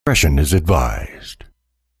Discretion is advised.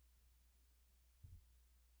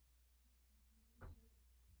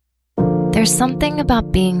 There's something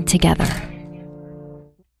about being together.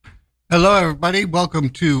 Hello, everybody. Welcome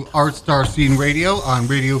to Art Star Scene Radio on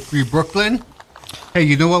Radio Free Brooklyn. Hey,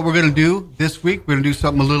 you know what we're going to do this week? We're going to do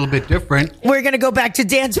something a little bit different. We're going to go back to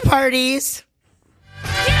dance parties.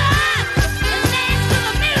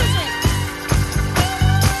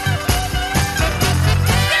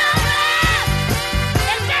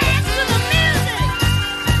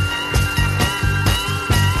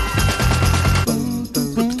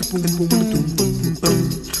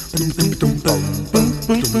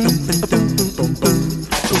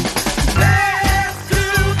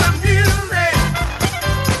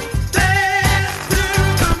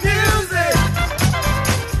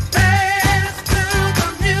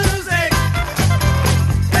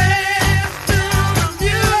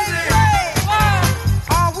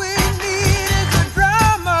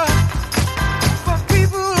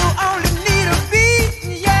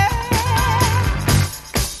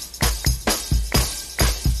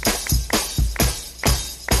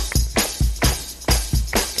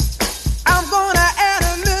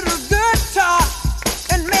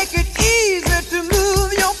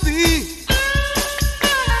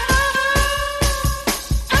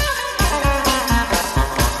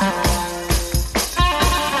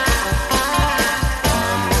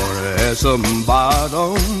 Some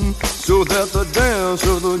bottom so that the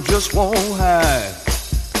dancer just won't hide.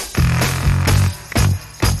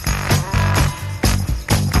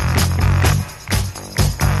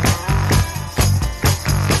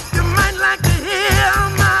 You might like to hear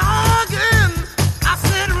my organ. I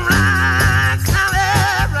said right,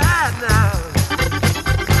 solid right now.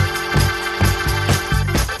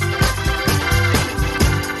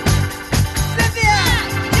 Cynthia,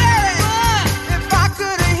 yeah, if I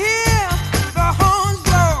could hear the horns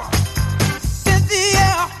blow, Cynthia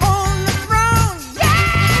on the throne, yeah.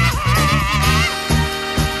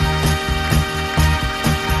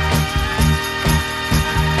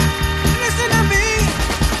 Listen to me,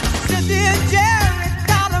 Cynthia and Jerry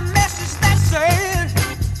got a message that said,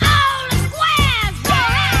 all the squares,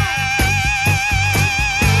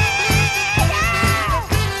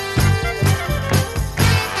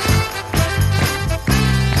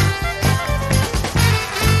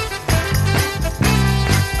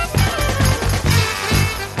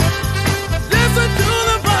 listen to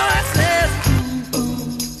the voices.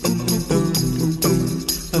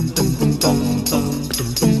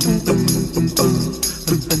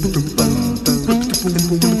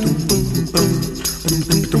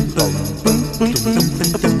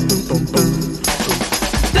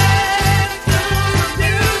 Dance to the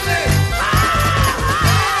music.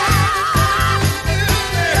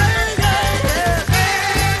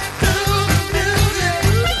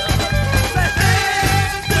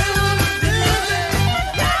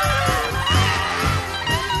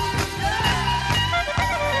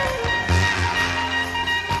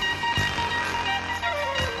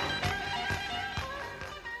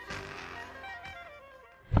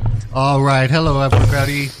 All right. Hello,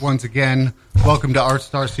 everybody. Once again, welcome to Art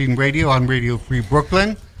Star Scene Radio on Radio Free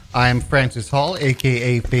Brooklyn. I am Francis Hall,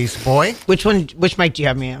 a.k.a. Face Boy. Which mic do you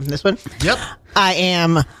have me on? This one? Yep. I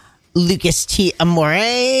am Lucas T.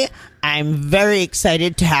 Amore. I'm very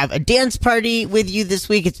excited to have a dance party with you this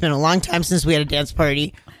week. It's been a long time since we had a dance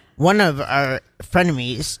party. One of our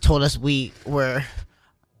frenemies told us we were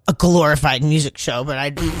a glorified music show, but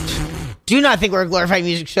I do not think we're a glorified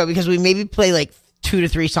music show because we maybe play like 2 to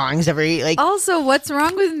 3 songs every Also, what's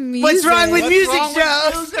wrong with music? What's wrong with music wrong with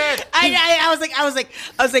shows? music? I was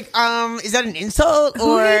like, is that an insult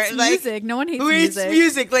Who or hates like music? No one hates who hates music.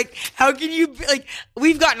 music? Like, how can you like?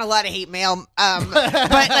 We've gotten a lot of hate mail, but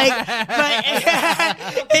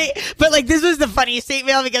this was the funniest hate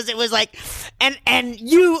mail because it was like, and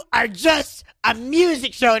you are just a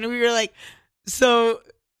music show, and we were like, so.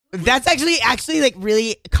 That's actually like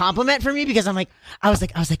really a compliment for me because I was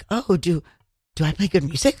like, oh, do I play good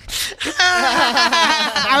music?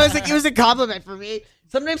 I was like, it was a compliment for me.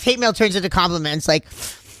 Sometimes hate mail turns into compliments. Like,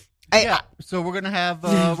 So we're gonna have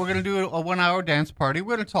we're gonna do a 1 hour dance party.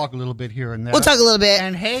 We're gonna talk a little bit here and there. we'll talk a little bit.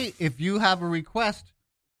 And hey, if you have a request,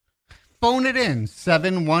 phone it in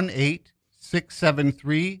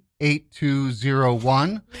 718-673-8201.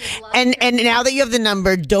 And now that you have the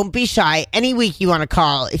number, don't be shy. Any week you want to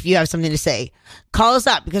call if you have something to say. Call us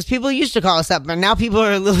up because people used to call us up, but now people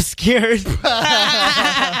are a little scared.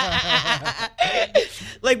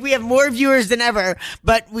 Like, we have more viewers than ever,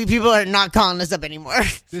 but people are not calling us up anymore.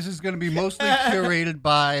 This is going to be mostly curated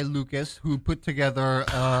by Lucas, who put together.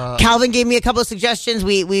 Calvin gave me a couple of suggestions.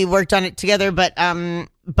 We worked on it together, but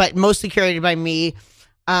mostly curated by me.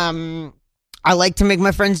 I like to make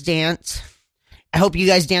my friends dance. I hope you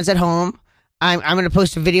guys dance at home. I'm going to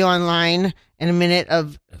post a video online in a minute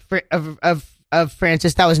of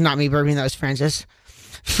Francis. That was not me burping. That was Francis.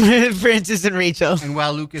 Francis and Rachel. And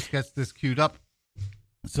while Lucas gets this queued up,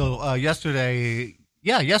 so yesterday,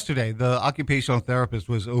 the occupational therapist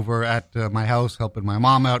was over at my house helping my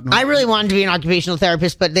mom out. I really wanted to be an occupational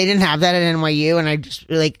therapist, but they didn't have that at NYU, and I just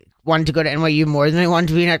wanted to go to NYU more than I wanted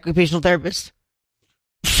to be an occupational therapist.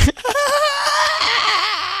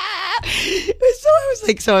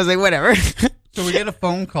 So I was like, whatever. So we get a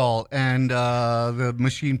phone call, and the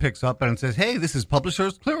machine picks up and it says, "Hey, this is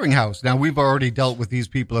Publishers Clearinghouse." Now, we've already dealt with these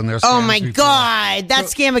people and their scams Oh my before. God, that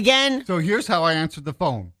scam again? So here's how I answered the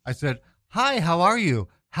phone. I said, "Hi, how are you?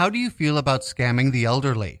 How do you feel about scamming the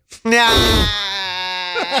elderly?"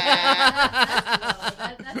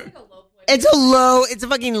 It's a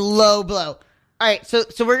fucking low blow. All right, so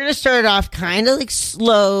we're gonna start off kind of like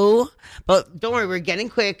slow, but don't worry, we're getting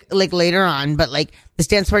quick like later on. But like this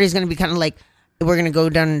dance party is gonna be kind of like we're gonna go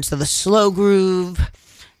down into the slow groove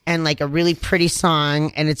and like a really pretty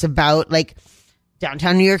song, and it's about like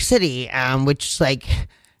downtown New York City, which like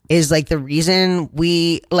is like the reason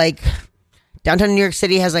we like downtown New York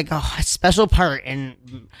City has like a special part in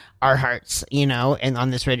our hearts, you know, and on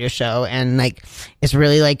this radio show, and like it's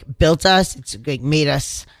really like built us. It's like made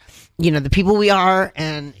us, you know, the people we are,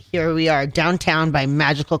 and here we are downtown by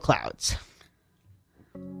Magical Clouds.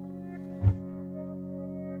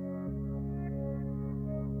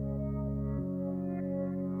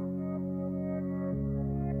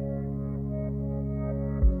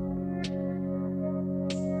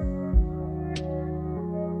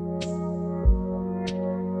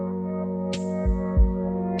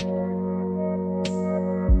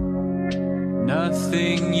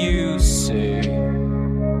 Nothing you say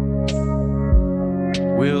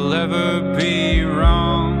will ever be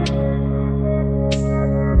wrong,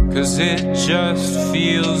 'cause it just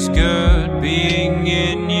feels good being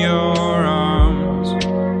in your arms.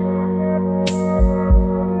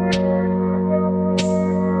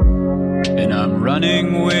 And I'm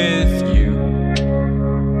running with you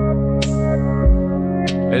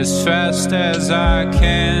as fast as I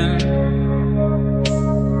can,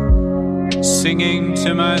 singing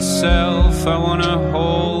to myself, I wanna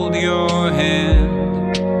hold your hand.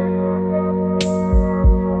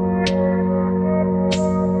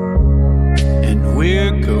 And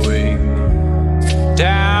we're going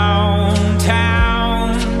downtown,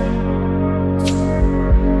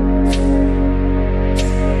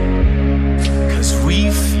 'cause we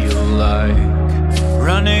feel like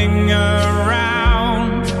running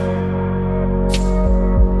around.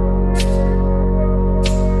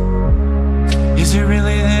 Is it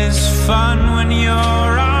really this fun when you're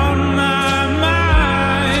on my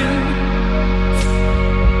mind?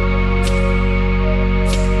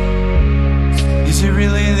 Is it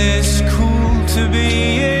really this cool to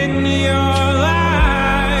be in your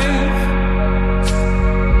life?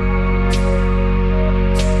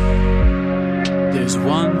 There's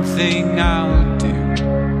one thing I'll do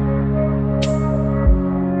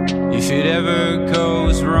if it ever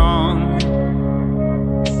goes wrong.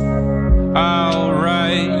 I'll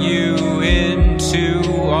write you into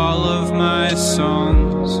all of my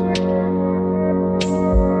songs.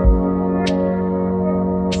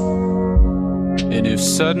 And if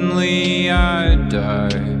suddenly I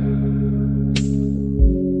die,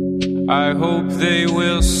 I hope they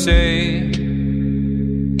will say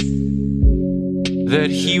that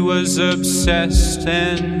he was obsessed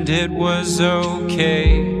and it was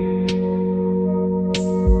okay.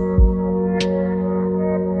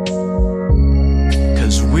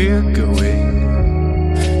 We're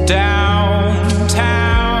going downtown,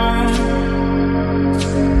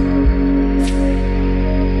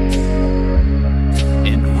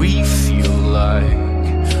 and we feel like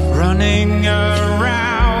running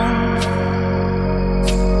around.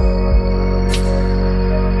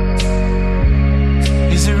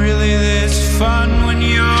 Is it really this fun when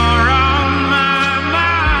you're on my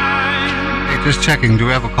mind? Hey, just checking. Do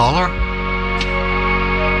we have a caller?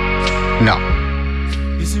 No.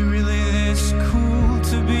 Is it really this cool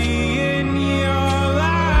to be in your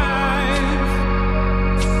life?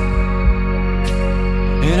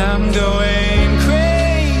 And I'm going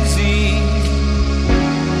crazy,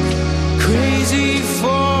 crazy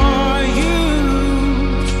for you.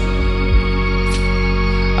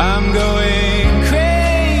 I'm going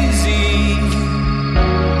crazy,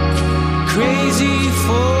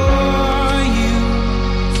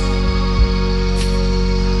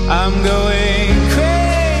 I'm going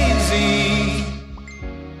crazy,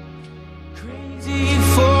 crazy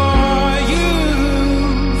for you.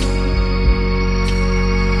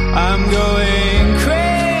 I'm going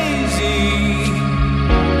crazy,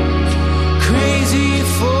 crazy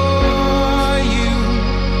for you,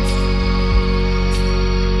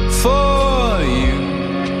 for you.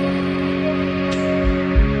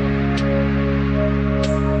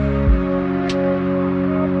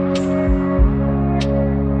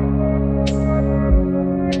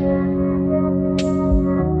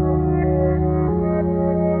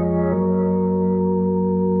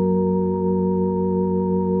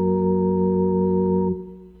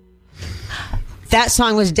 That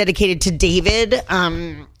song was dedicated to David.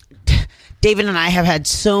 David and I have had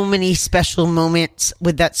so many special moments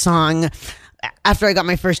with that song. After I got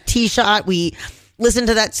my first tee shot, we listened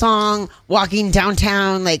to that song walking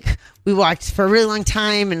downtown. Like, we walked for a really long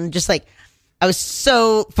time, and just like, I was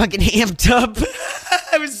so fucking amped up.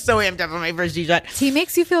 I was so amped up on my first tee shot. Tea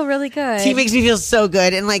makes you feel really good. He makes me feel so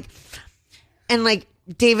good. And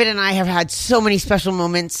David and I have had so many special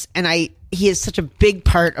moments, and he is such a big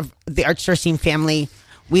part of the Art Star Scene family.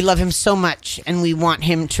 We love him so much, and we want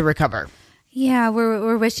him to recover. Yeah,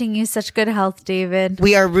 we're wishing you such good health, David.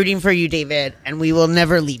 We are rooting for you, David, and we will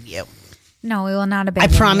never leave you. No, we will not I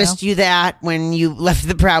abandon promised you that when you left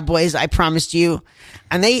the Proud Boys. I promised you.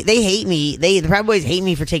 And they hate me. The Proud Boys hate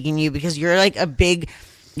me for taking you because you're like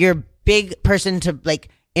you're a big person to like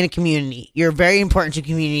in a community. You're very important to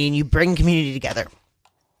community, and you bring community together.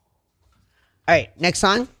 All right, next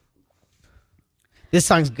song. This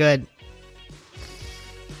song's good.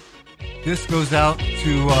 This goes out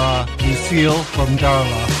to Lucille from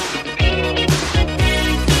Darla.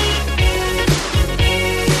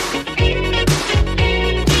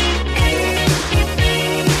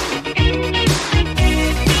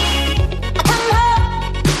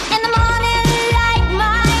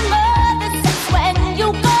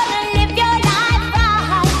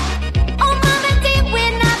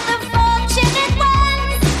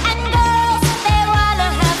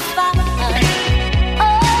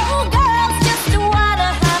 Oh, girls just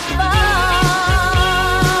wanna have fun.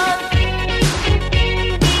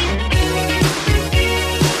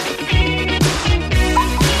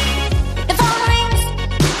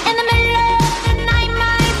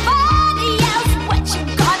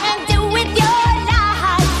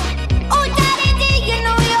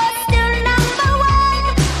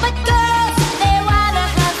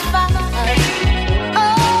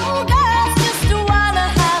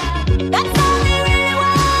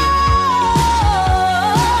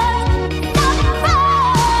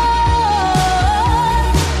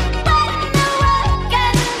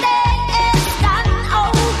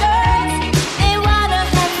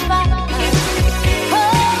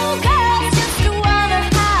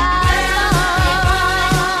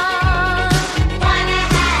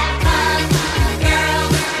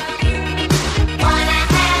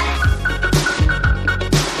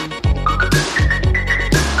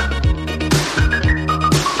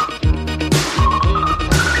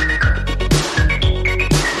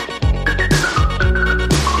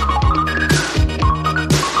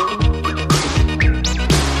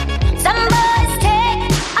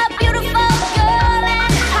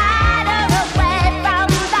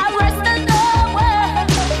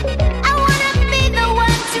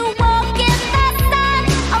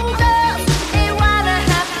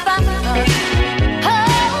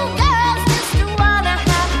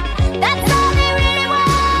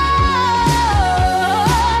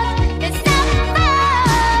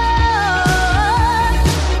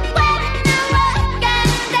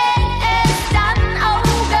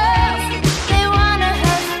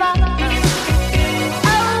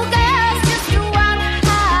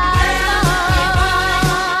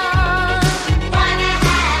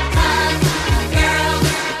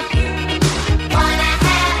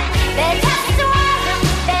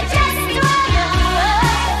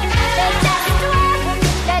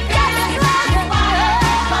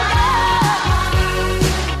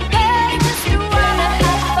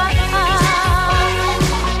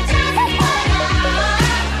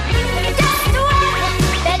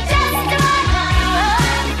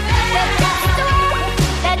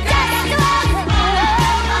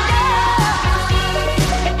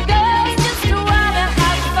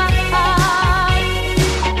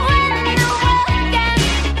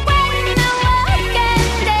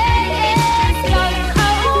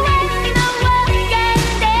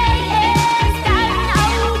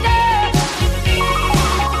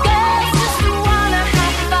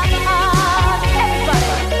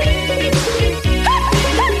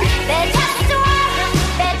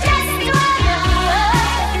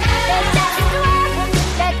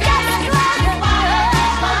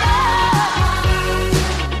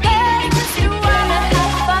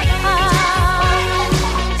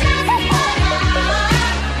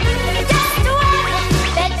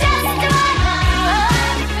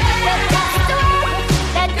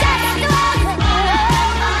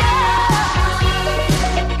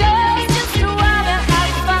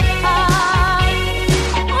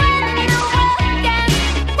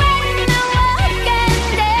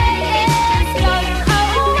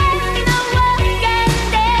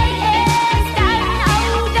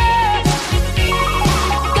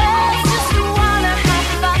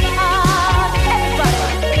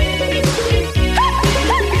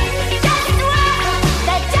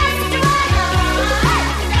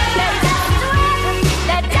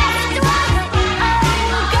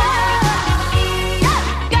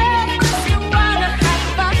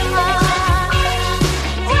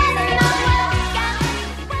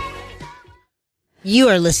 You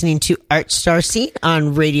are listening to Art Star Scene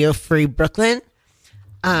on Radio Free Brooklyn.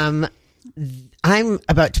 I'm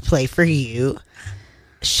about to play for you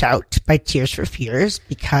Shout by Tears for Fears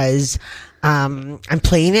because I'm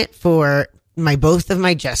playing it for both of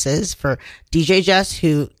my Jesses, for DJ Jess,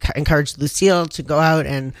 who encouraged Lucille to go out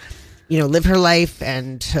and, live her life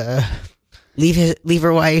and leave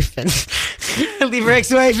her wife and leave her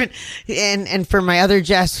ex-wife, and for my other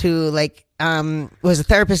Jess, who was a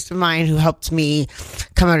therapist of mine who helped me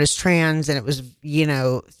come out as trans, and it was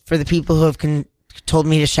for the people who have told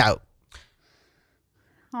me to shout.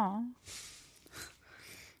 Aw.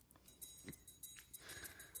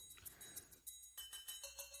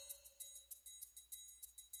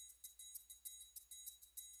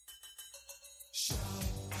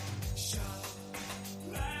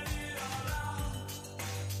 Black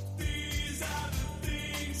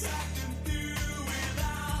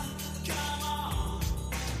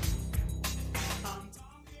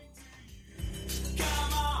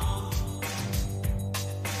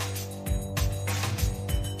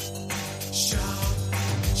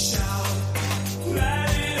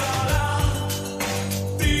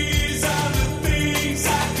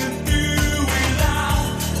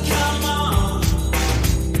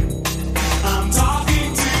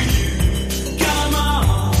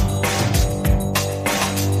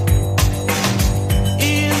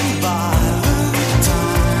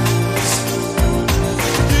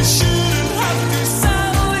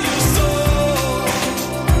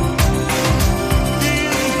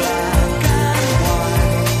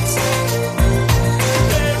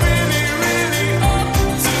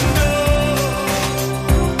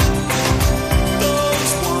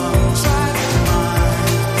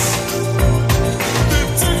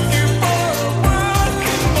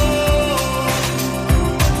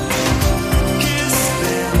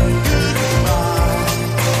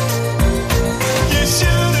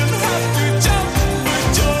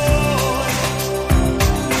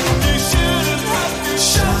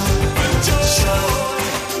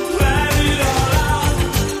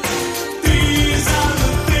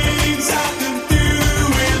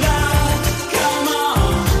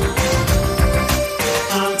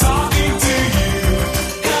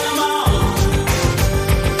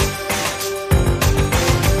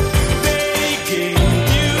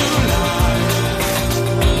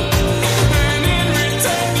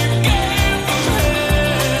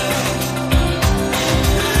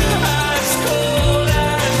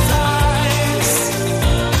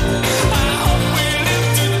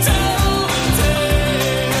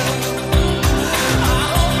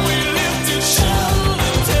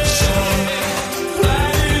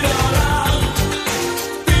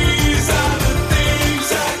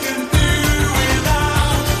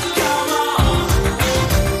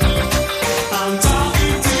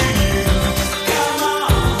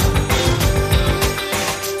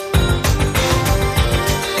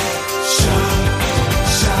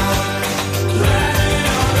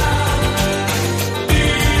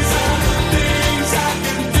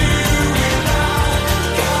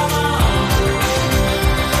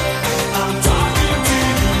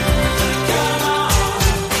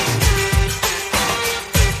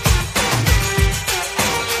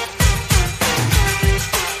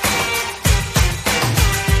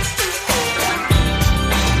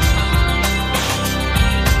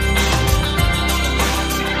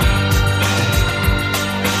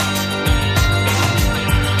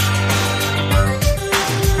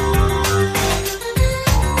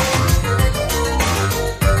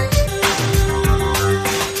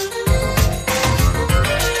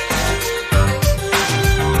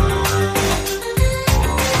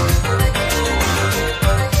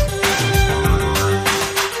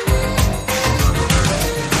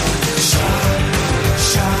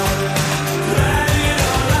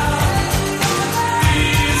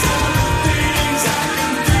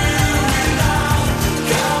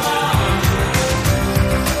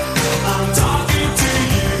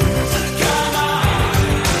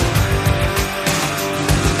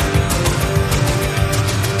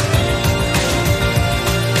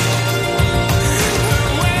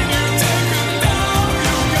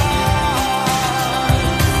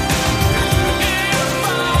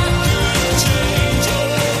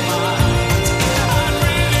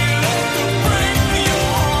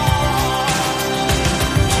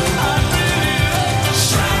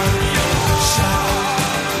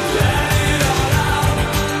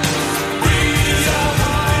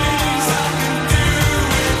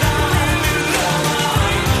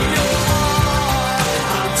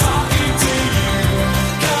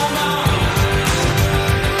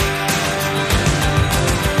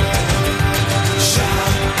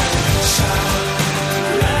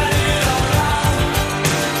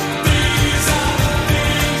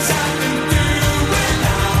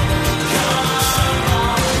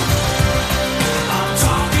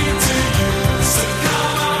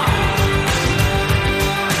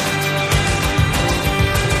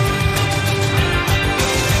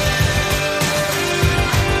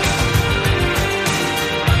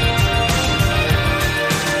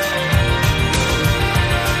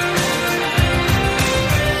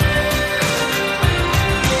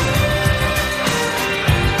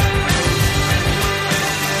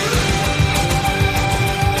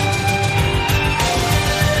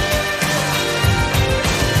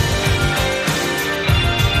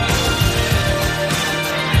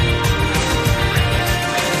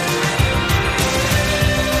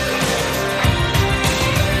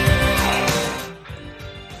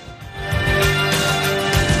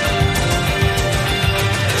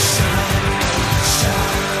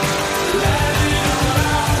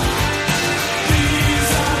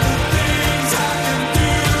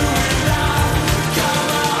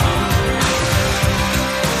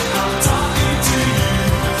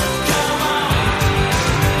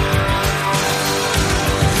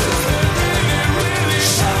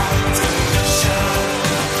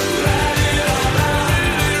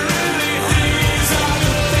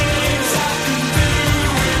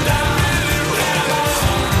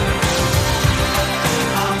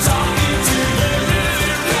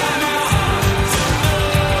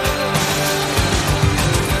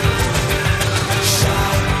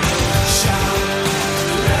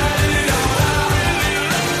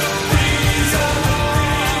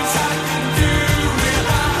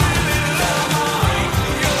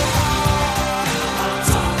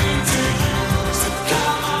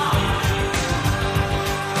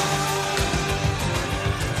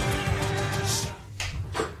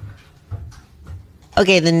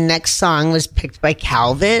Okay, the next song was picked by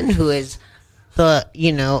Calvin, who is the,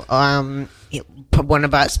 one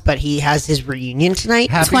of us, but he has his reunion tonight.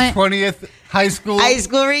 Happy 20th high school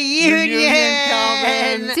reunion,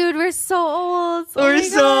 Calvin. Dude, we're so old. We're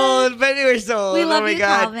so old, but we're so old. We love oh my you,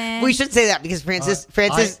 God. Calvin. We should say that because Francis.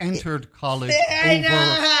 I entered college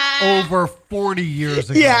over 40 years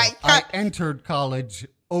ago. Yeah, I entered college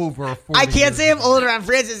over 40 I can't years say I'm ago. older on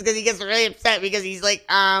Francis because he gets really upset because he's like,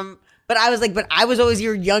 but I was always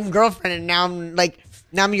your young girlfriend, and now I'm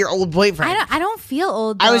your old boyfriend. I don't feel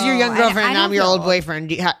old. I was your young though. girlfriend, and now don't I'm your feel old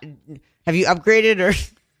boyfriend. Have you upgraded or?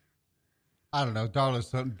 I don't know. Darla's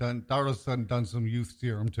done some youth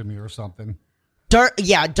serum to me or something.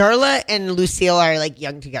 Darla and Lucille are like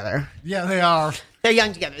young together. Yeah, they are. They're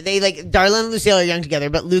young together. Darla and Lucille are young together,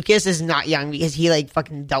 but Lucas is not young because he like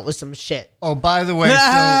fucking dealt with some shit. Oh, by the way, so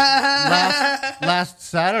last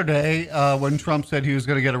Saturday, when Trump said he was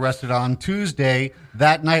going to get arrested on Tuesday,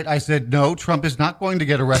 that night I said, no, Trump is not going to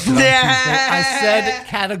get arrested on Tuesday. I said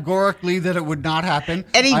categorically that it would not happen.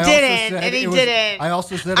 And he didn't. I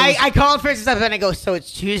also said I called Francis up and I go, so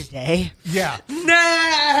it's Tuesday. yeah. No. And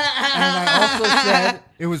I also said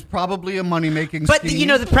it was probably a money-making But scheme.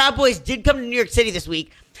 the Proud Boys did come to New York City this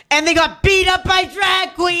week, and they got beat up by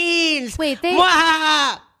drag queens. Wait,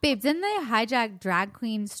 Mwahaha! Babe, didn't they hijack Drag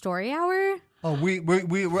Queen Story Hour? Oh, we're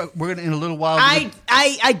gonna, in a little while.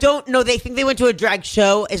 I don't know. They think they went to a drag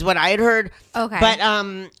show, is what I had heard. Okay. But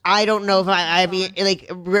I don't know if I mean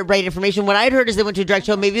right information. What I had heard is they went to a drag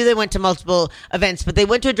show. Maybe they went to multiple events, but they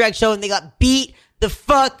went to a drag show and they got beat the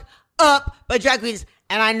fuck up by drag queens.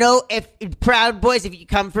 And I know if Proud Boys, if you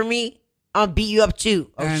come for me, I'll beat you up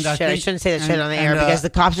too. Oh, And shit. I shouldn't say that shit on the air because the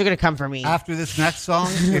cops are going to come for me. After this next song,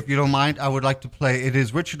 if you don't mind, I would like to play. It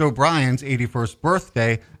is Richard O'Brien's 81st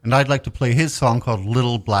birthday, and I'd like to play his song called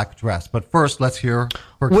 "Little Black Dress." But first, let's hear.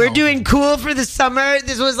 We're doing Cool for the Summer.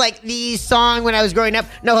 This was like the song when I was growing up.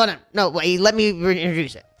 No, hold on. No, wait. Let me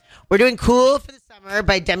introduce it. We're doing Cool for the Summer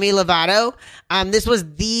by Demi Lovato. This was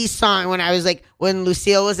the song when I was like, when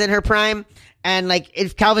Lucille was in her prime. And like,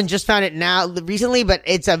 if Calvin just found it now recently, but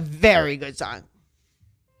it's a very good song.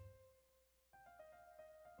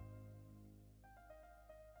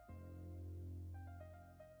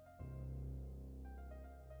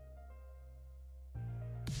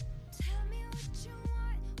 Tell me what you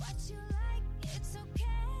want, what you like, it's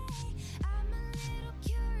okay. I'm a little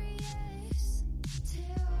curious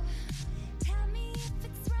too. Tell me if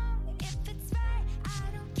it's wrong, if it's right,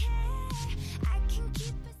 I don't care. I can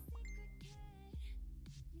keep a secret, kid.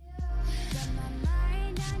 Got my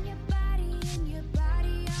mind on your body and your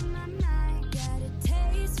body on my mind. Got a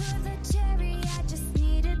taste for the cherry, I just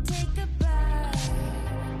need to take a bite.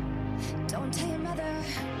 Don't tell your mother,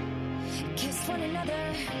 kiss one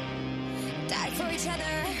another, die for each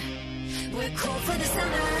other. We're cool for the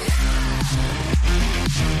summer.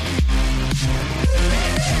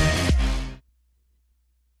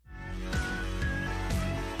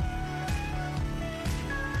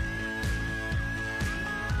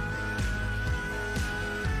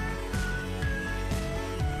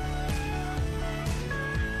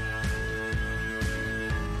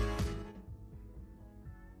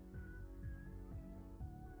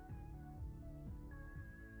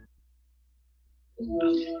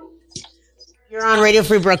 You're on Radio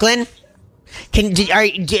Free Brooklyn. Are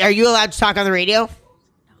you allowed to talk on the radio?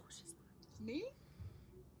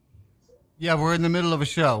 Yeah, we're in the middle of a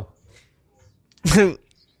show. We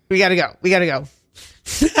gotta go.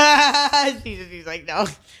 She's like, no.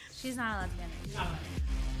 She's not allowed to be on it.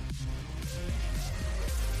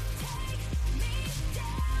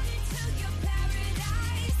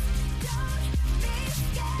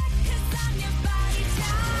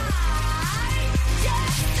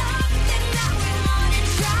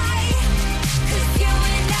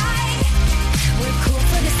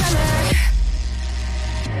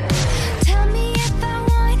 Tell me if I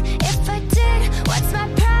won, if I did, what's my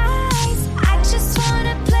prize? I just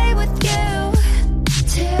wanna play with you,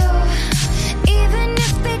 too. Even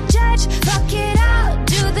if they judge, fuck it, I'll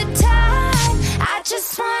do the time. I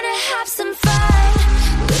just wanna have some fun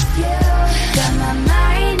with you. Got my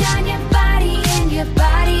mind on your body and your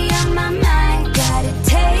body on my mind. Got a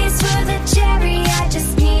taste for the cherry, I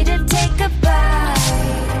just need to take a bite.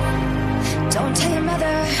 Don't tell your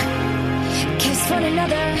mother, kiss one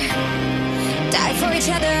another, die for each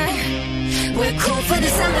other. We're cool for the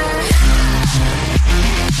summer.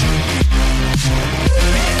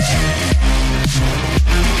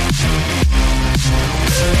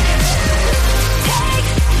 Take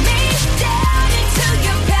me down into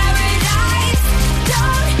your paradise.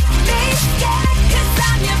 Don't be scared, 'cause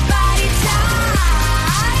I'm your body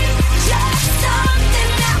type. Just something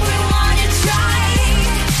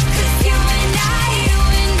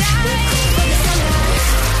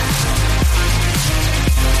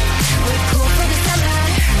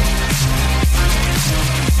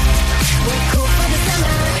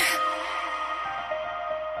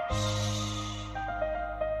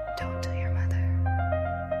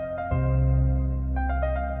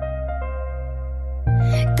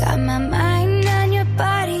Got my mind on your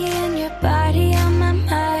body and your body on my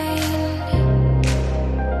mind.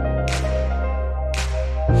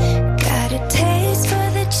 Got a taste for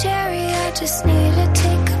the cherry, I just need to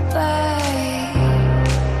take a bite.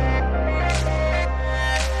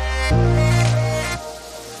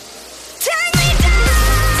 Take me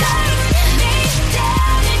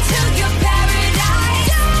down into your paradise.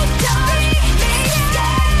 Don't make me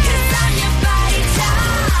scared, 'cause I'm your body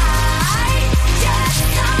type. Just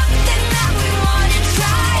something that we wanna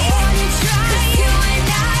try. 'Cause you and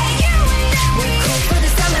I, we're cool for the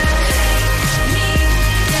summer. Take me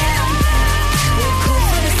down. We're cool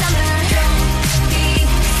for the summer. Don't be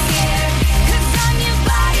scared, 'cause I'm your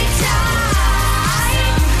body type.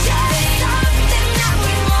 Just something that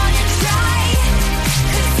we wanna try.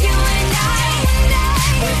 'Cause you and I,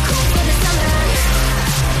 we're cool for the summer.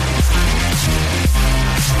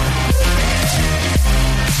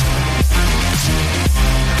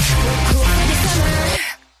 We're cool for the summer.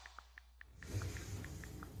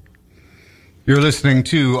 You're listening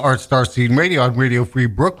to Art Star Scene Radio on Radio Free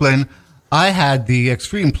Brooklyn. I had the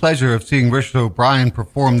extreme pleasure of seeing Richard O'Brien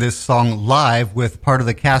perform this song live with part of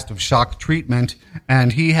the cast of Shock Treatment,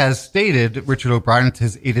 and he has stated, Richard O'Brien, it's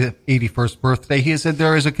his 81st birthday, he has said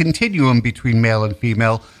there is a continuum between male and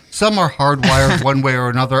female. Some are hardwired one way or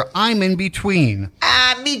another. I'm in between.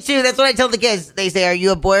 Me too. That's what I tell the kids. They say, "Are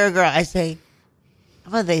you a boy or a girl?" I say,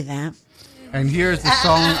 "How about they that?" And here's the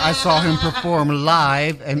song I saw him perform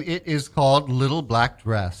live, and it is called Little Black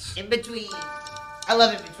Dress. In between. I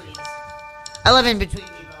love in betweens. I love in between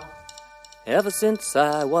people. Ever since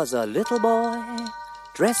I was a little boy,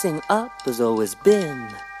 dressing up has always been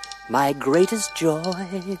my greatest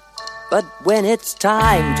joy. But when it's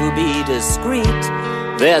time to be discreet,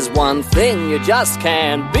 there's one thing you just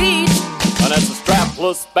can't beat, and that's a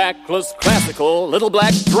strapless, backless, classical little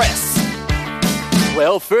black dress.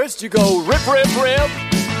 Well, first you go rip, rip, rip,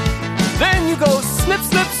 then you go snip,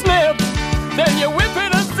 snip, snip, then you whip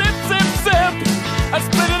it a zip, zip, zip, and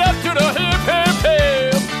split it up to the hip, hip,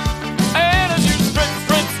 hip, and as you strip,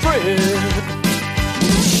 strip, strip,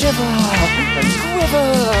 you shiver and quiver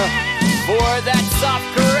for that soft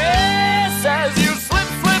caress as you slip,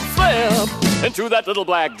 slip, slip into that little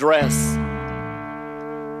black dress.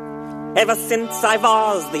 Ever since I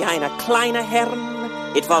was the eine kleine Herren,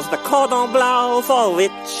 it was the cordon bleu for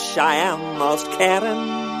which I am most caring.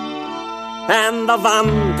 And the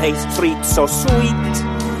one taste treat so sweet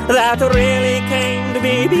that really came to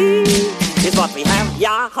be is what we have,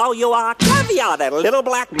 yeah, how you are, caviar, that little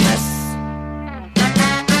black mess.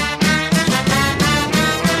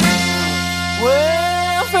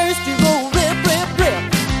 Well, first you go rip, rip, rip,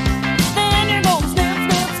 then you go snip,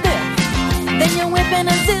 snip, snip, then you're whipping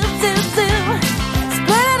a zip, zip, zip,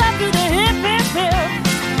 split it up to the hip, hip, hip,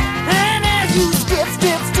 and as you strip,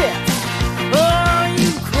 strip, strip, oh,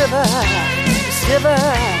 you quiver, shiver,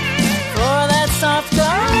 for that soft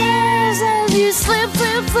caress as you slip,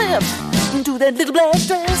 slip, slip into that little black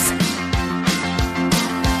dress.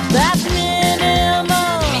 That's minimal.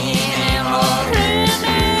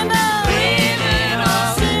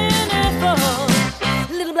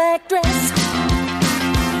 Little black dress.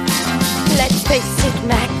 Let's face it,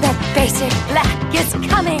 Mac, that basic black is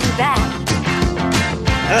coming back.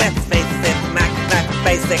 Let's face it, Mac, that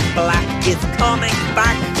basic black is coming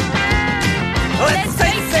back. Let's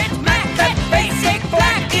face it, Mac, that basic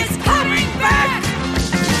black is coming back.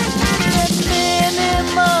 It's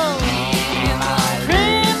minimal.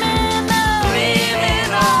 Criminal.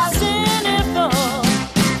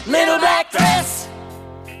 Little black dress.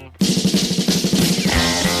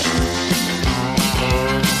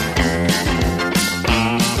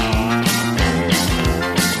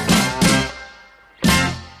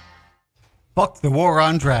 Fuck the war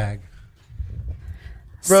on drag.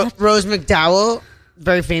 Rose McDowell,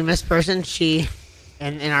 very famous person. She,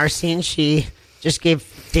 and in our scene, she just gave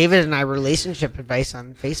David and I relationship advice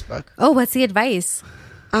on Facebook. Oh, what's the advice?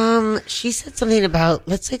 She said something about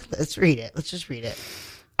let's read it. Let's just read it.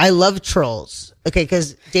 I love trolls. Okay,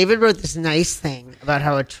 because David wrote this nice thing about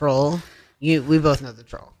how a troll, we both know the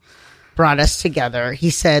troll, brought us together. He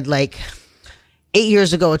said, like, 8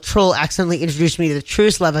 years ago, a troll accidentally introduced me to the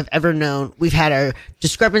truest love I've ever known. We've had our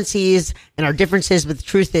discrepancies and our differences, but the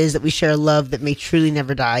truth is that we share a love that may truly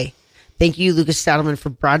never die. Thank you, Lucas Stadelman, for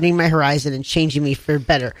broadening my horizon and changing me for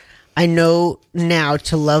better. I know now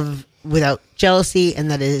to love without jealousy,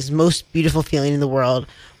 and that it is the most beautiful feeling in the world.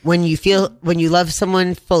 When you love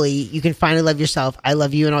someone fully, you can finally love yourself. I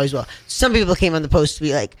love you and always will. Some people came on the post to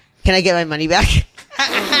be like, can I get my money back?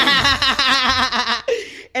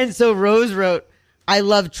 And so Rose wrote, I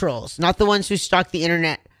love trolls, not the ones who stalk the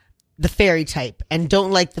internet the fairy type and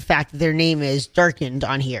don't like the fact that their name is darkened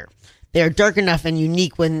on here. They are dark enough and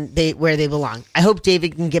unique where they belong. I hope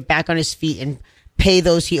David can get back on his feet and pay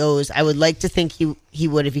those he owes. I would like to think he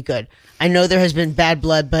would if he could. I know there has been bad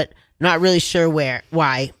blood, but not really sure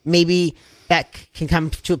why. Maybe that can come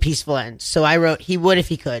to a peaceful end. So I wrote, he would if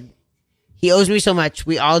he could. He owes me so much.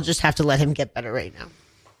 We all just have to let him get better right now.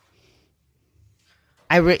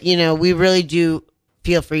 We really do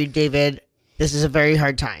feel for you, David. This is a very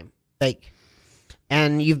hard time.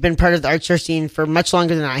 And you've been part of the art share scene for much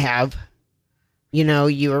longer than I have. You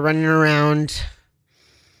were running around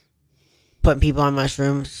putting people on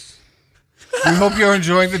mushrooms. We hope you're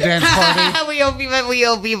enjoying the dance party. we hope you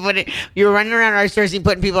were running around art share scene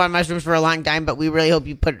putting people on mushrooms for a long time, but we really hope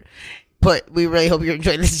you we really hope you're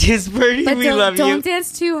enjoying this dance party. But we love you. Don't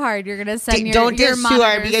dance too hard. You're gonna send Don't your dance too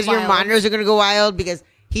hard because wild. your monitors are gonna go wild because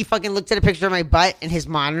he fucking looked at a picture of my butt and his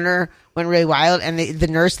monitor went really wild and the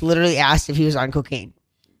nurse literally asked if he was on cocaine.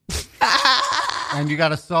 And you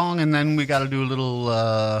got a song, and then we got to do a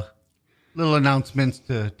little announcements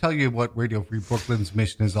to tell you what Radio Free Brooklyn's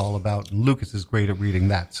mission is all about. And Lucas is great at reading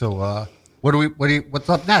that. So, what's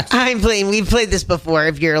up next? We've played this before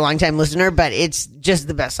if you're a longtime listener, but it's just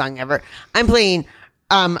the best song ever. I'm playing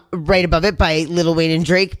Right Above It by Lil Wayne and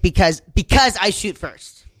Drake because I shoot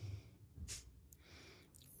first.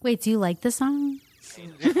 Wait, do you like the song?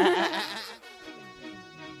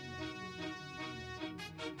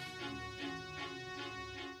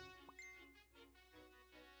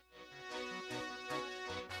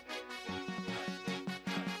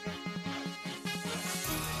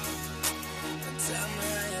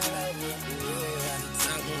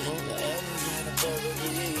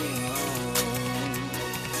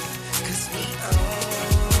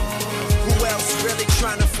 Really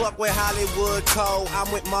trying to fuck with Hollywood Cole.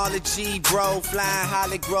 I'm with Marley G, bro. Flying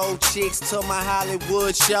Holly Grove chicks to my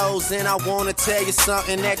Hollywood shows. And I wanna tell you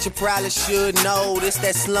something that you probably should know. This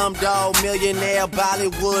that Slumdog Millionaire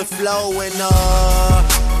Bollywood flow. And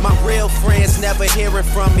my real friends never hearing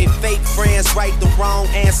from me. Fake friends write the wrong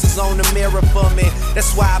answers on the mirror for me.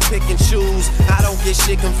 That's why I pick and choose. I don't get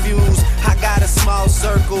shit confused. I got a small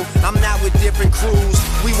circle. I'm not with different crews.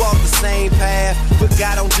 We walk the same path, but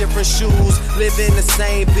got on different shoes. Live in the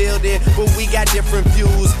same building, but we got different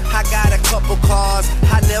views. I got a couple cars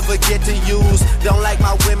I never get to use. Don't like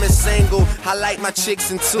my women single, I like my chicks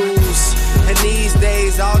in twos. And these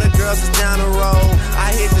days, all the girls is down the road.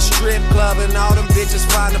 I hit the strip club and all them bitches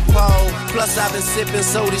find a pole. Plus I've been sipping,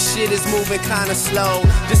 so this shit is moving kinda slow.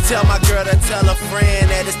 Just tell my girl to tell a friend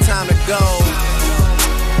that it's time to go.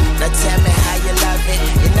 Now tell me how you love it.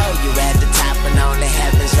 You know you at the top and only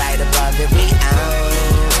heaven's right above it. We own.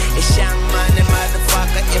 It's young money,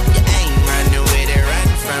 motherfucker. If you ain't running with it, run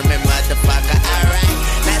from it, motherfucker. Alright.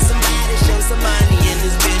 Now somebody show some money in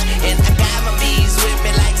this bitch. And I got my bees with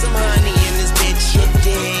me like some honey in this bitch. You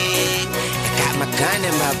dig? I got my gun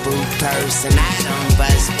in my boot purse. And I don't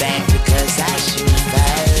bust back because I shoot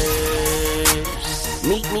first.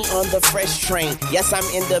 Meet me on the fresh train. Yes, I'm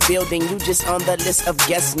in the building. You just on the list of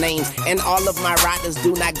guest names. And all of my riders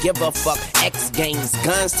do not give a fuck. X Games.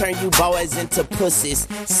 Guns turn you boys into pussies.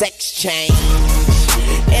 Sex change.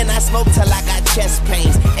 And I smoke till I got chest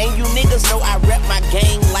pains. And you niggas know I rep my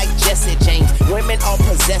gang like Jesse James. Women are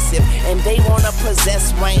possessive and they wanna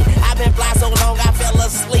possess Wayne. I've been fly so long I fell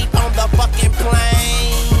asleep on the fucking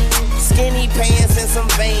plane. Skinny pants and some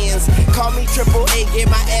Vans. Call me Triple A, get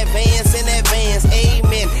my advance in advance.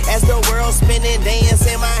 Amen. As the world spinning, dance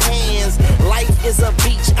in my hands. Life is a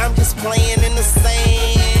beach, I'm just playing in the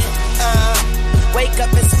sand. Wake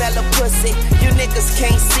up and smell a pussy. You niggas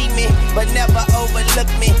can't see me, but never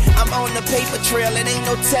overlook me. I'm on the paper trail, it ain't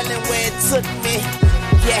no telling where it took me.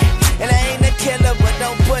 Yeah, and I ain't a killer, but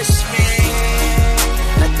don't push me.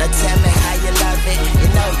 Now tell me how you love it. You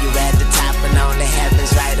know you at the top and only heaven's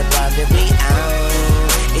right above it. We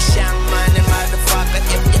own. It's young money, motherfucker.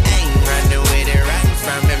 If you ain't running with it, run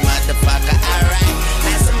from it, motherfucker. Alright.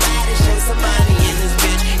 Now somebody show some money in this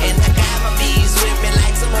bitch. And I got my bees with me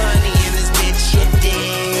like some honey in this bitch. You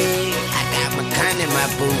dig? I got my gun in my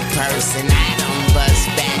boot purse. And I don't bust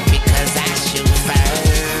back because I shoot first.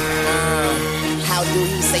 How do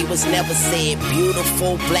he say what's never said?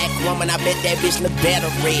 Beautiful black woman, I bet that bitch look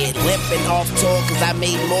better red. Limping off tour cause I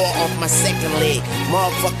made more off my second leg.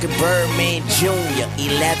 Motherfucking Birdman Jr.,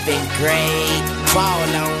 11th grade. Ball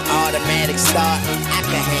on automatic start. I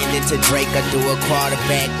can hand it to Drake or do a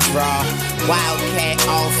quarterback draw. Wildcat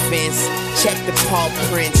offense, check the paw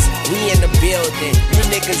prints. We in the building, you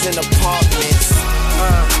niggas in apartments.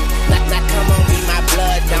 Now come on, be my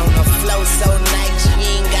blood donor. Flow so nice,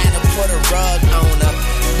 you ain't gotta put a rug on her.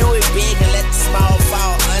 Do it big and let the small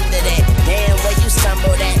fall under that.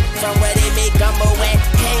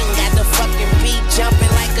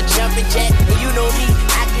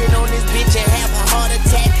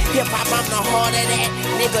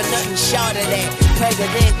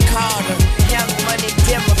 President Carter, Young Money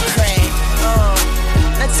Democrat.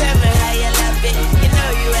 Now tell me how you love it. You know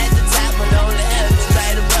you at the top and all the heavens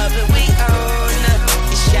right above it. We own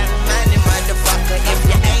it's Young Money, motherfucker. If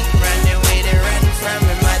you ain't running with it, run from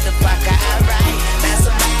it, motherfucker. Alright, now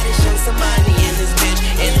somebody show some money in this bitch.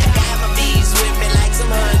 And I got my bees with me like some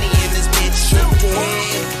honey in this bitch.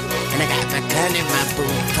 Yeah. And I got my gun in my boot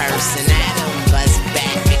purse, and I don't bust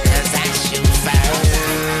back because I shoot first.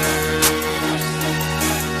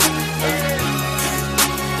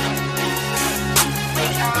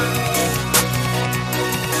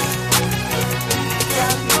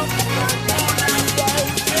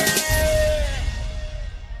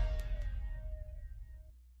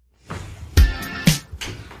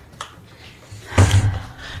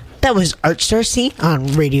 That was Art Star Scene on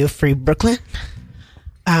Radio Free Brooklyn.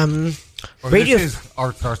 Radio. This is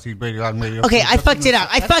Art Star Scene Radio on Radio. Okay, Free I fucked it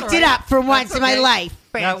up. I That's fucked it up for once in my life.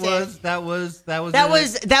 Francis. That was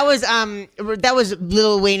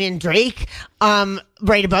Lil Wayne and Drake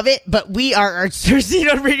right above it, but we are Art Star Scene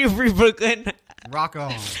on Radio Free Brooklyn. Rock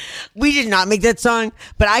on. We did not make that song,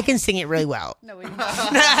 but I can sing it really well. No, we did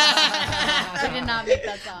not. We did not make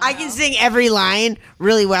that song. I can sing every line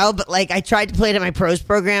really well, but like I tried to play it at my pros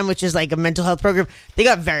program, which is like a mental health program. They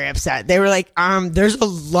got very upset. They were like, there's a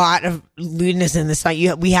lot of lewdness in this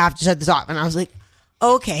song. We have to shut this off. And I was like,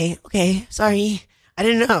 okay, sorry. I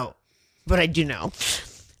didn't know, but I do know.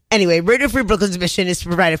 Anyway, Radio Free Brooklyn's mission is to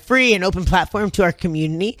provide a free and open platform to our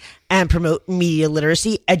community and promote media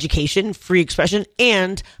literacy, education, free expression,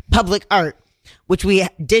 and public art, which we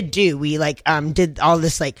did do. We did all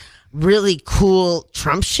this like really cool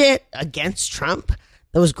Trump shit against Trump.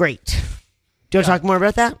 That was great. Do you want to talk more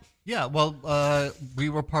about that? Yeah, well, we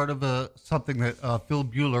were part of something that Phil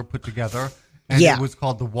Bueller put together. And it was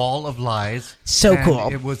called The Wall of Lies. So and cool.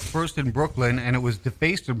 It was first in Brooklyn, and it was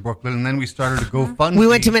defaced in Brooklyn, and then we started a GoFundMe. We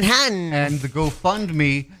went to Manhattan. And the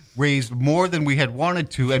GoFundMe raised more than we had wanted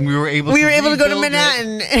to, and we were able to go to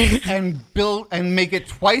Manhattan and build and make it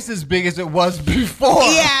twice as big as it was before.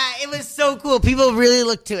 Yeah, it was so cool. People really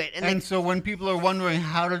looked to it. And so when people are wondering,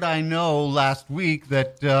 how did I know last week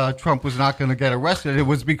that Trump was not going to get arrested? It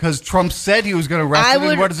was because Trump said he was going to arrest him,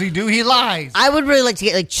 and what does he do? He lies. I would really like to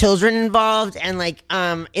get like children involved and like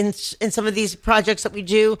in some of these projects that we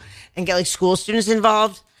do and get like school students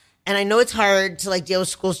involved. And I know it's hard to like deal with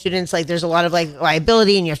school students. Like there's a lot of like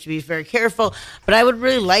liability and you have to be very careful. But I would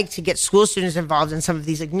really like to get school students involved in some of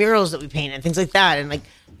these like murals that we paint and things like that. And like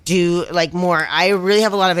do like more. I really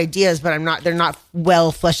have a lot of ideas, but they're not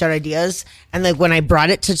well fleshed out ideas. And like when I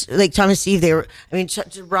brought it to like Tom and Steve,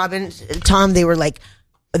 Robin, Tom, they were like,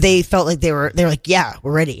 they felt like they were like, yeah,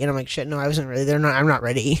 we're ready. And I'm like, shit, no, I wasn't ready. I'm not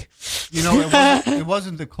ready. You know, it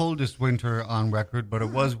wasn't the coldest winter on record, but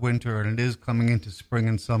it was winter, and it is coming into spring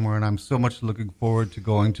and summer, and I'm so much looking forward to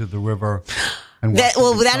going to the river. And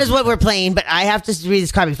that is what we're playing, but I have to read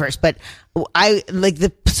this copy first. But I like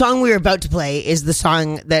the song we were about to play is the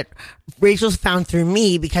song that Rachel found through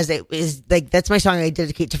me because it is like that's my song I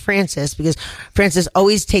dedicate to Francis because Francis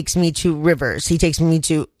always takes me to rivers. He takes me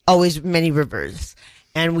to always many rivers.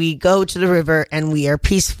 And we go to the river and we are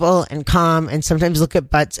peaceful and calm and sometimes look at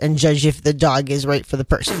butts and judge if the dog is right for the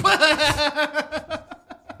person.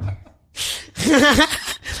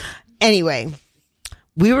 Anyway,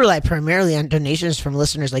 we rely primarily on donations from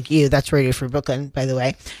listeners like you. That's Radio Free Brooklyn, by the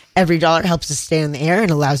way. Every dollar helps us stay on the air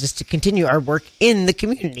and allows us to continue our work in the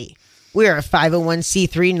community. We are a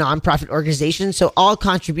 501c3 nonprofit organization, so all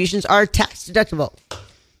contributions are tax deductible.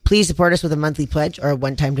 Please support us with a monthly pledge or a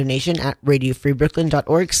one-time donation at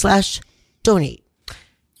radiofreebrooklyn.org/donate.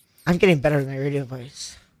 I'm getting better at my radio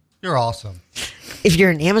voice. You're awesome. If you're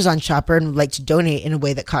an Amazon shopper and would like to donate in a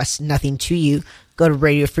way that costs nothing to you, go to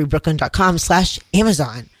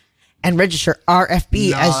radiofreebrooklyn.com/Amazon and register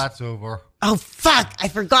RFB that's over. Oh, fuck. I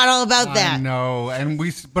forgot all about that. I know.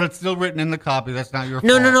 But it's still written in the copy. That's not your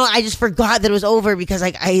No. fault. I just forgot that it was over because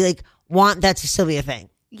I want that to still be a thing.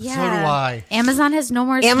 Yeah. So do I. Amazon has no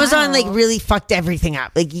more Amazon smile. like really fucked everything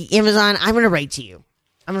up. Like Amazon, I'm going to write to you.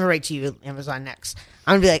 Amazon next.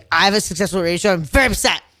 I'm going to be like, I have a successful radio show. I'm very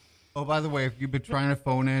upset. Oh, by the way, if you've been trying to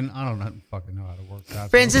phone in, I don't fucking know how to work that.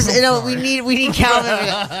 Francis, we need Calvin.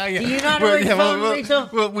 Yeah. Do you know how to work the phone, Rachel?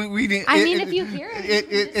 We need, if you hear it.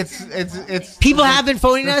 It's people have been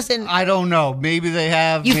phoning us and I don't know. Maybe they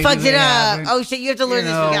have. You maybe fucked they it up. haven't. Oh shit, you have to learn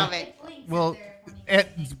this from Calvin. Well,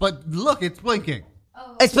 but look, it's blinking.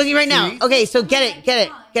 It's blinking right now. Okay, so get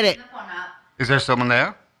it. Is there someone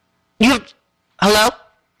there? Hello?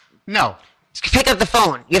 No. Pick up the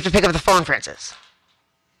phone. You have to pick up the phone, Francis.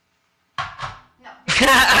 No. Pick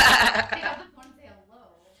up the phone and say hello.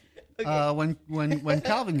 When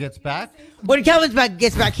Calvin gets back. When Calvin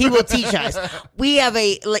gets back, he will teach us. We have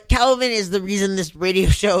Calvin is the reason this radio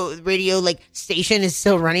station is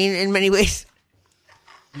still running in many ways.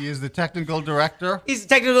 He is the technical director. He's the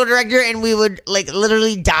technical director, and we would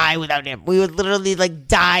literally die without him. We would literally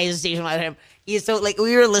die as a station without him. He's so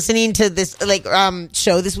we were listening to this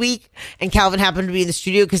show this week, and Calvin happened to be in the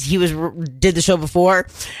studio because he did the show before,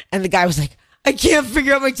 and the guy was like, I can't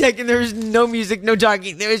figure out my tech, and there was no music, no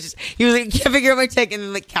talking. He was like, I can't figure out my tech,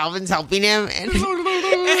 and then Calvin's helping him, and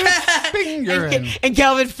and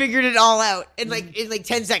Calvin figured it all out in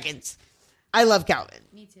 10 seconds. I love Calvin.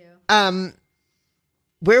 Me too.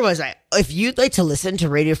 Where was I? If you'd like to listen to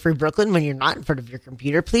Radio Free Brooklyn when you're not in front of your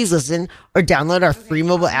computer, please listen or download our free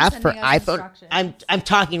mobile app for iPhone. I'm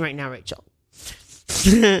talking right now, Rachel.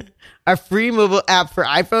 Our free mobile app for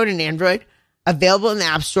iPhone and Android, available in the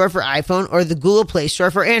App Store for iPhone or the Google Play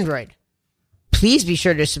Store for Android. Please be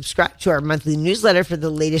sure to subscribe to our monthly newsletter for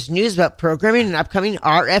the latest news about programming and upcoming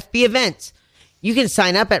RFB events. You can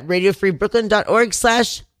sign up at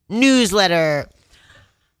radiofreebrooklyn.org/newsletter.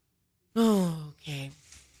 Oh, okay.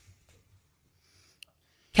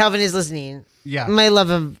 Calvin is listening. Yeah. My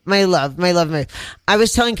love. I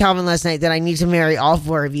was telling Calvin last night that I need to marry all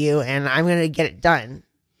four of you, and I'm going to get it done.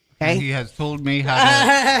 Okay. He has told me how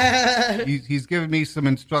to. He's given me some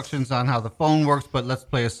instructions on how the phone works, but let's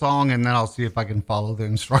play a song, and then I'll see if I can follow the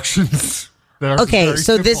instructions. Okay,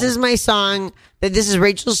 so this is my song. This is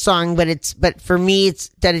Rachel's song, but for me, it's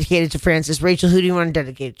dedicated to Francis. Rachel, who do you want to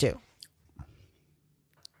dedicate it to?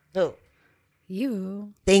 Oh,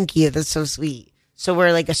 you. Thank you. That's so sweet. So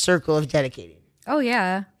we're like a circle of dedicating. Oh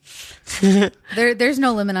yeah. There's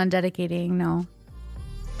no limit on dedicating. No.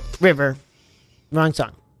 River. Wrong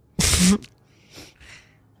song.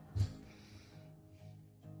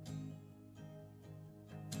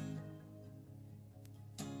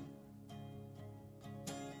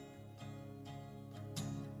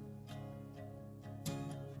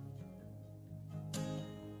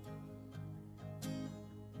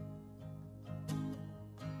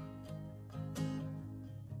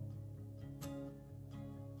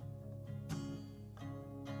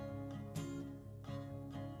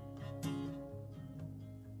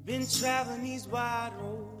 Been traveling these wide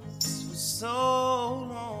roads for so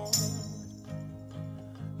long.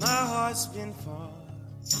 My heart's been far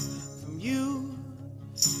from you,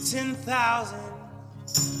 10,000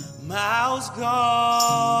 miles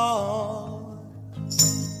gone.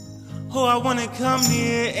 Oh, I wanna come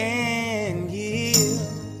near and give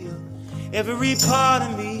you every part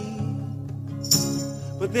of me,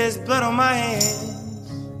 but there's blood on my hands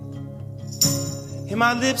and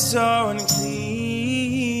my lips are unclean.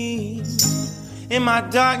 In my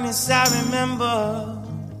darkness I remember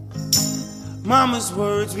Mama's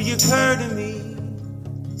words reoccur to me.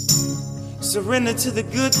 Surrender to the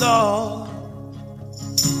good Lord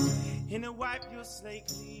and to wipe your slate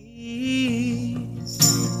clean.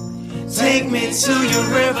 Take me to your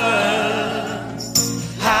river,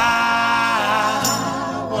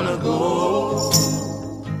 I wanna go.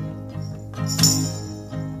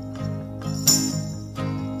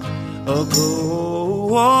 Oh,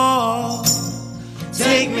 go.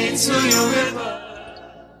 Take me to your river,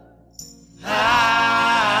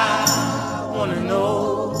 I wanna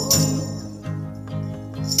know.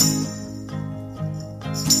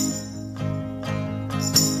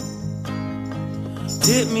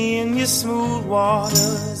 Dip me in your smooth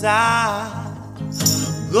waters, I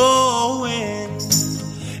go in.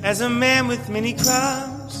 As a man with many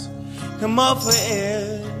crimes, come up for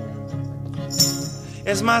air.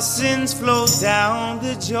 As my sins flow down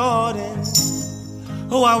the Jordan,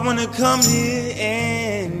 oh, I wanna come here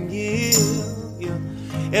and give you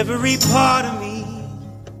every part of me,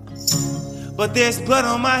 but there's blood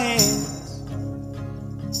on my hands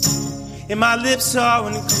and my lips are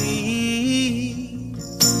unclean.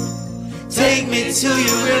 Take me to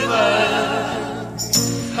your river,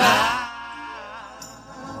 I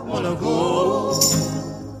wanna go.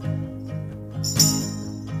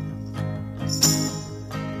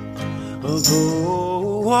 Oh,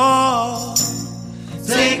 go.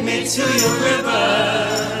 Take me to your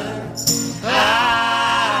river,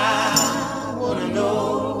 I wanna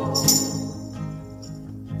know.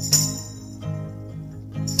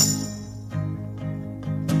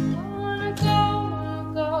 Wanna go, wanna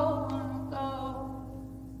go, wanna go.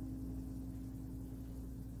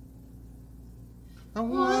 I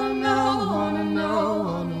wanna know, wanna know,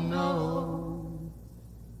 wanna know.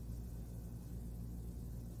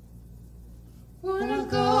 Wanna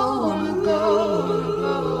go, wanna go, wanna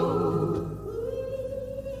go.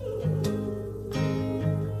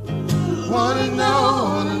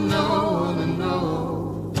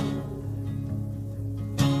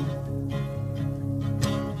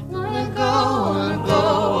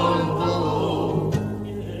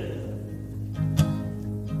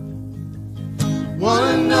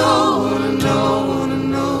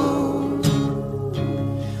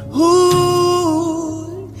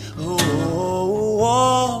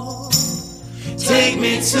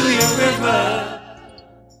 to your river.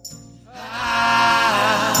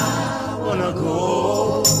 I wanna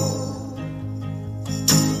go.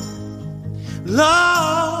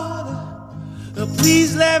 Lord,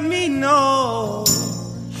 please let me know.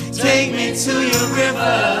 Take me to your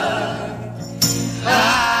river.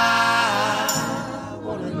 I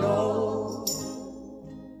wanna know.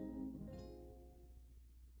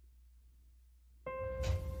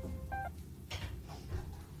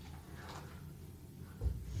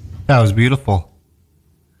 That was beautiful.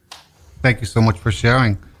 Thank you so much for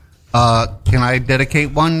sharing. Can I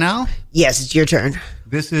dedicate one now? Yes, it's your turn.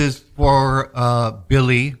 This is for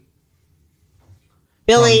Billy.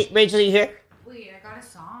 Billy, Rachel, you here? Wait, I got a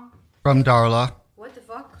song? From Darla. What the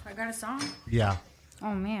fuck? I got a song? Yeah.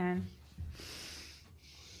 Oh, man.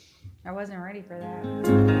 I wasn't ready for that.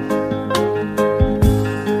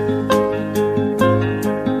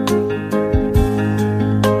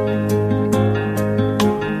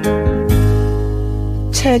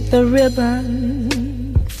 Take the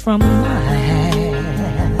ribbon from my hair.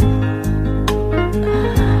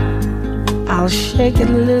 I'll shake it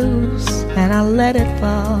loose and I'll let it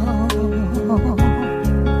fall.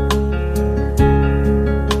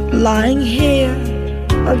 Lying here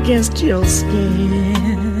against your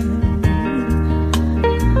skin,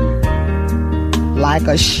 like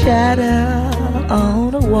a shadow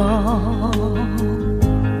on a wall.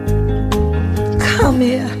 Come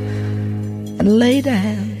here and lay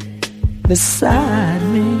down beside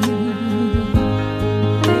me.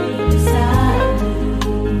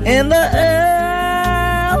 In the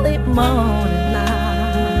early morning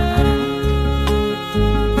light,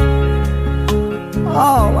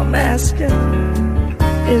 all I'm asking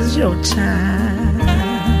is your time.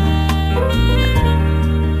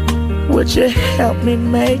 Would you help me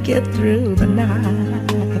make it through the night?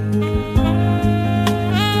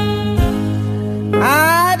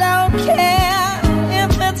 I don't care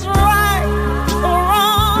if it's right or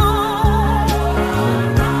wrong.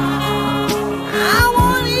 I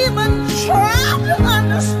won't even try to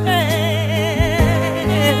understand.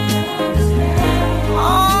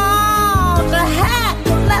 Oh, to heck,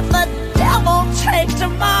 let the devil take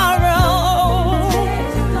tomorrow.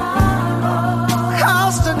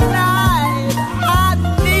 'Cause tonight I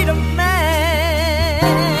need a man.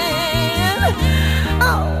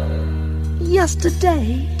 Oh,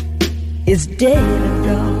 yesterday is dead and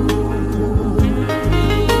gone,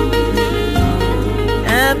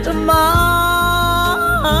 and tomorrow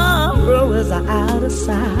is out of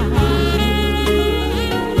sight.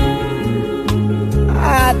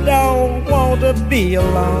 I don't want to be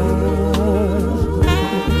alone.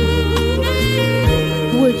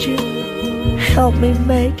 Would you help me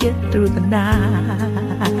make it through the night?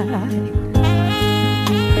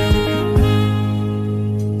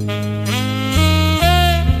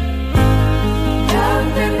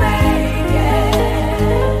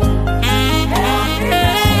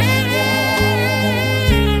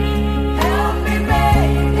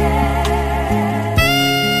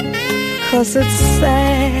 Cause it's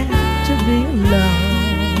sad to be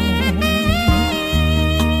alone.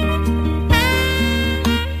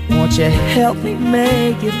 Won't you help me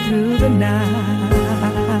make it through the night?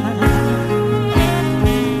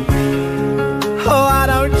 Oh, I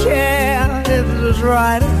don't care if it's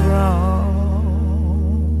right or wrong,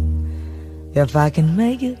 if I can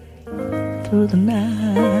make it through the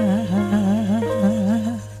night.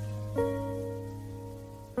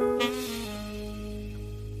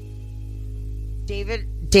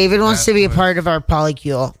 David wants to be a part of our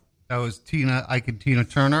polycule. That was Tina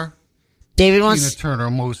Turner. David wants Tina Turner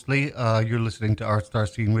mostly. You're listening to Art Star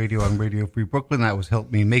Scene Radio on Radio Free Brooklyn. That was Help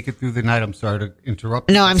Me Make It Through the Night. I'm sorry to interrupt.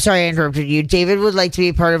 No, I'm sorry I interrupted you. David would like to be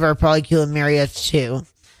a part of our polycule and marry us too.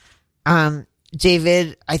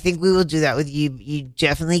 David, I think we will do that with you. You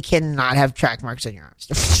definitely cannot have track marks on your arms.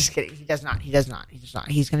 Just kidding. He does not. He's going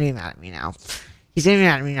to be mad at me now.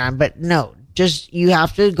 But no, just you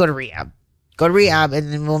have to go to rehab. Go to rehab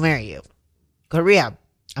and then we'll marry you. Go to rehab.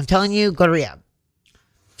 I'm telling you, go to rehab.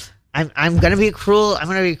 I'm gonna be a cruel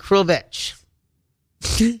bitch.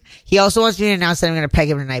 He also wants me to announce that I'm gonna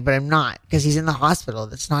peg him tonight, but I'm not, because he's in the hospital.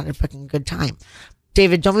 That's not a fucking good time.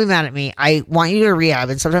 David, don't be mad at me. I want you to go to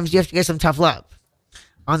rehab, and sometimes you have to get some tough love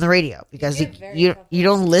on the radio, because you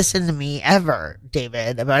don't listen to me ever,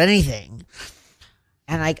 David, about anything.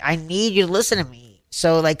 And I need you to listen to me.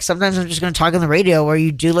 So sometimes I'm just gonna talk on the radio where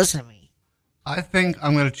you do listen to me. I think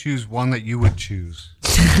I'm going to choose one that you would choose.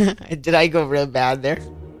 Did I go real bad there?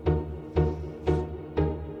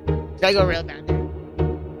 Did I go real bad there?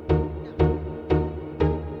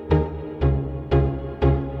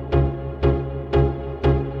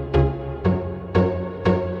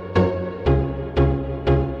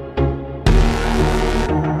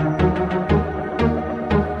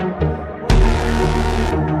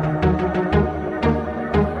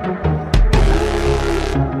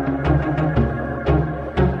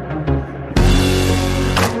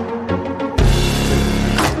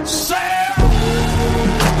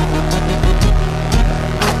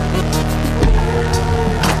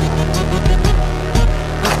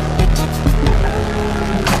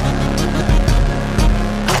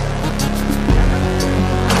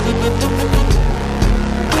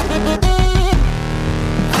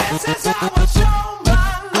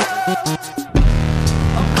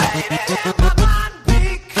 in my mind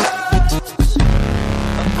because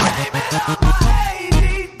blame it on my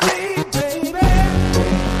ADD, baby.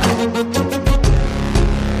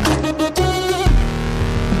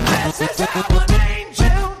 This is how an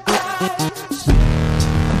angel does.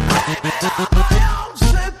 Blame it on my own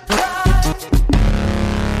surprise.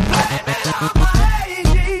 Blame it on my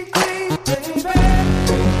ADD,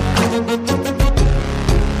 baby.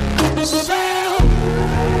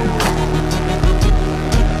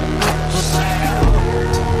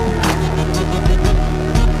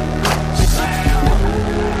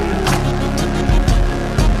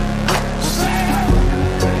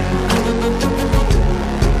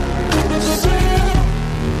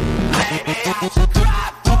 Maybe I should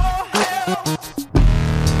cry for help.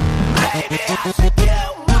 Maybe I should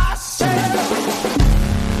kill myself.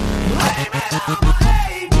 Blame it on my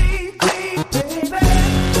ADD, baby.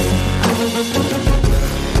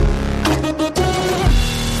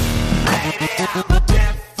 Maybe I'm a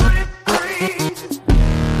different breed.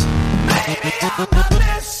 Maybe I'm not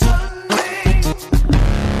listening.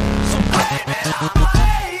 So blame it on my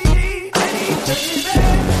ADD, baby.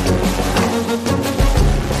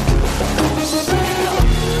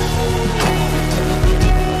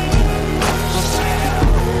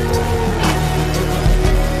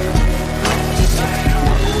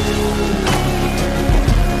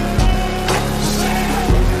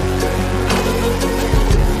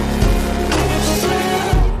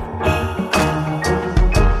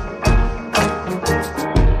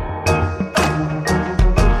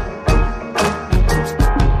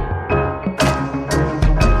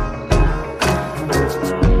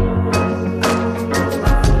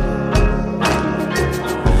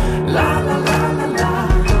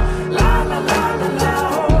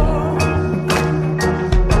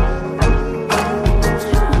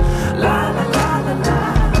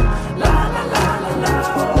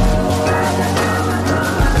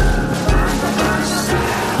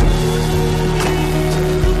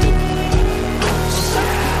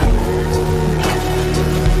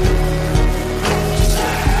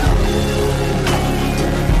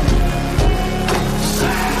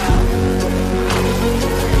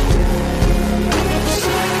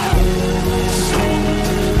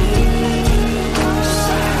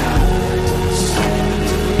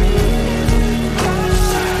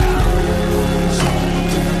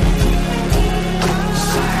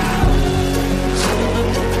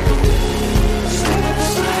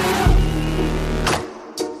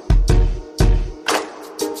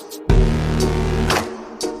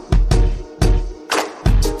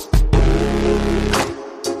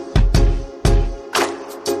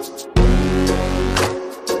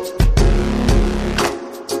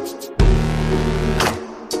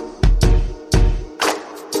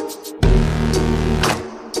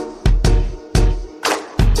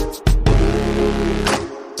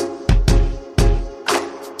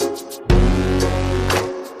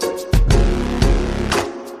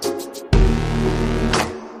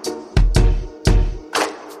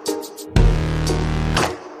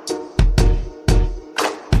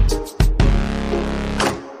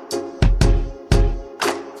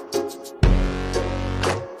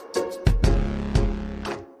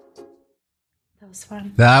 was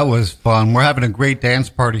fun. That was fun. We're having a great dance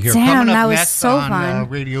party here. Damn, Coming up that was next so on fun.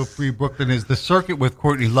 Radio Free Brooklyn is The Circuit with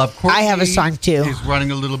Courtney Love. Courtney I have a song, too. Is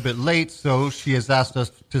running a little bit late, so she has asked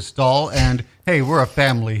us to stall. And hey, we're a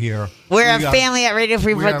family here. We're a family at Radio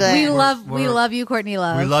Free Brooklyn. We love you, Courtney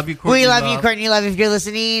Love. We love you, Courtney We Love. love you, Courtney Love. If you're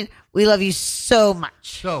listening, we love you so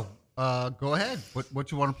much. So, go ahead.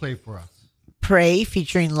 What you want to play for us? Pray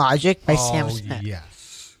featuring Logic by Sam Smith. Yes.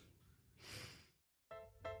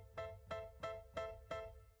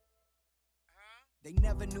 They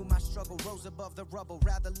never knew my struggle, rose above the rubble.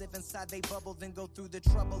 Rather live inside they bubble than go through the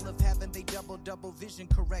trouble of having they double vision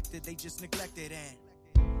corrected. They just neglected and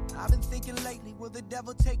I've been thinking lately, will the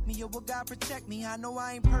devil take me or will God protect me? I know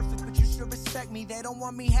I ain't perfect, but you should respect me. They don't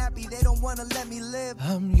want me happy, they don't want to let me live.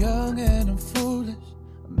 I'm young and I'm foolish,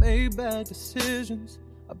 I made bad decisions.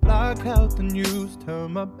 I block out the news,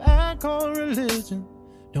 turn my back on religion.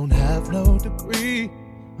 Don't have no degree,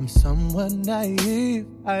 I'm somewhat naive.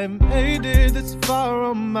 I made it this far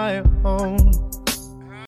on my own.